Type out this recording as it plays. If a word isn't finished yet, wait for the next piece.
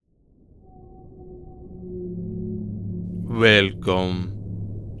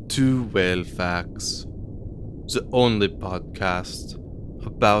Welcome to Whale Facts, the only podcast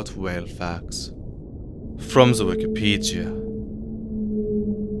about whale facts. From the Wikipedia,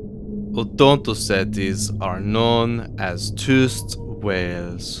 Odontocetes are known as toothed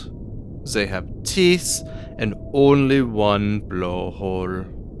whales. They have teeth and only one blowhole.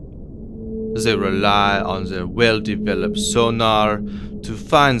 They rely on their well-developed sonar to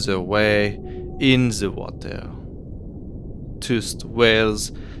find their way in the water. Toothed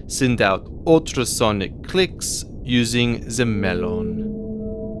whales send out ultrasonic clicks using the melon.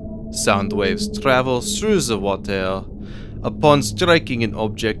 Sound waves travel through the water. Upon striking an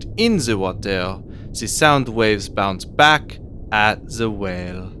object in the water, the sound waves bounce back at the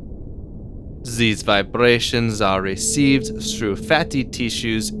whale. These vibrations are received through fatty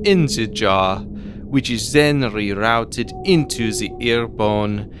tissues in the jaw, which is then rerouted into the ear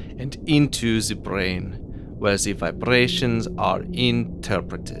bone and into the brain, where the vibrations are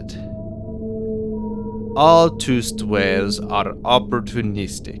interpreted. All toothed whales are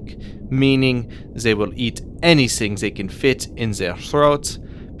opportunistic, meaning they will eat anything they can fit in their throat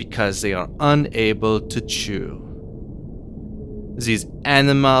because they are unable to chew. These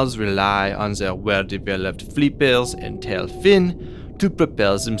animals rely on their well-developed flippers and tail fin to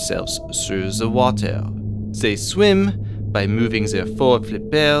propel themselves through the water. They swim by moving their forward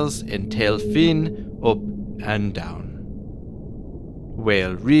flippers and tail fin up and down.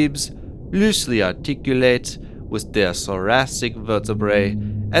 Whale ribs loosely articulate with their thoracic vertebrae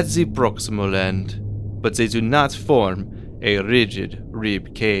at the proximal end, but they do not form a rigid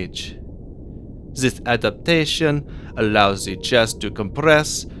rib cage. This adaptation allows the chest to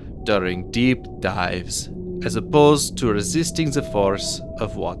compress during deep dives, as opposed to resisting the force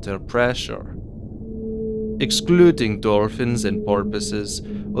of water pressure. Excluding dolphins and porpoises,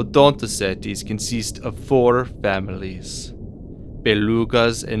 Odontocetes consist of 4 families: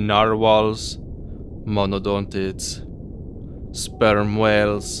 belugas and narwhals, monodontids, sperm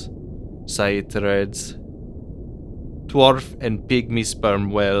whales, cyatherids, dwarf and pygmy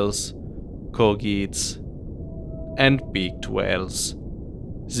sperm whales, kogids, and beaked whales,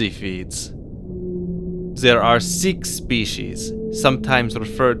 ziphids. There are 6 species, sometimes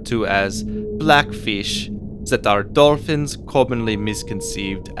referred to as blackfish, that are dolphins commonly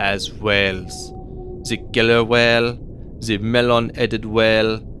misconceived as whales: the killer whale, the melon-headed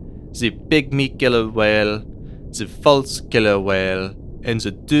whale, the pygmy killer whale, the false killer whale, and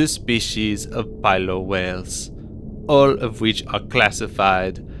the 2 species of pilo whales, all of which are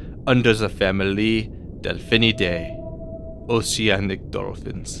classified under the family Delphinidae, oceanic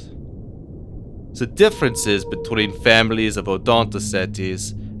dolphins. The differences between families of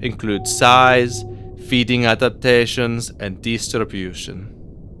Odontocetes include size, feeding adaptations, and distribution.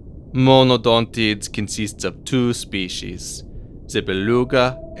 Monodontids consists of 2 species, the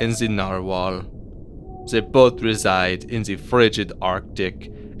beluga and the narwhal. They both reside in the frigid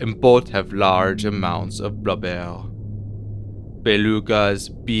Arctic and both have large amounts of blubber. Belugas,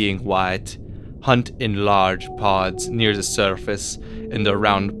 being white, hunt in large pods near the surface and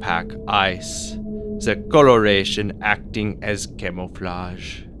around pack ice, their coloration acting as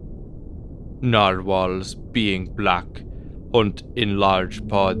camouflage. Narwhals, being black, hunt in large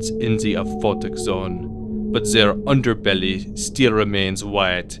pods in the aphotic zone, but their underbelly still remains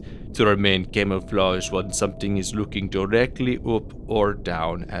white to remain camouflaged when something is looking directly up or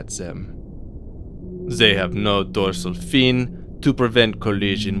down at them. They have no dorsal fin to prevent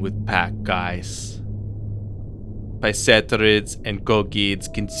collision with pack ice. Physeterids and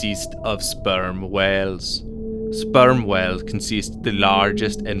kogids consist of sperm whales. Sperm whales consist the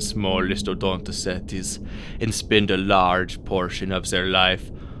largest and smallest Odontocetes and spend a large portion of their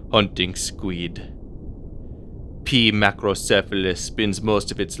life hunting squid. P. macrocephalus spends most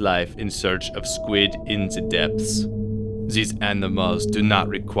of its life in search of squid in the depths. These animals do not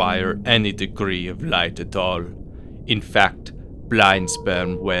require any degree of light at all. In fact, blind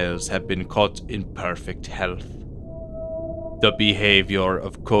sperm whales have been caught in perfect health. The behavior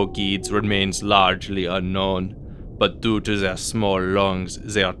of kogids remains largely unknown, but due to their small lungs,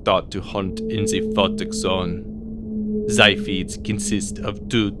 they are thought to hunt in the photic zone. Ziphids consist of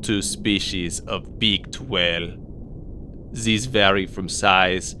 2 species of beaked whale. These vary from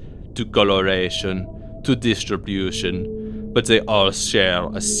size, to coloration, to distribution, but they all share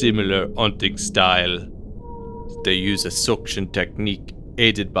a similar hunting style. They use a suction technique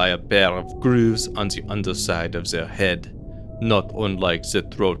aided by a pair of grooves on the underside of their head, not unlike the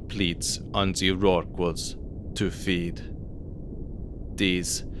throat pleats on the rorquals, to feed.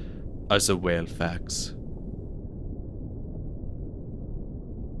 These are the whale facts.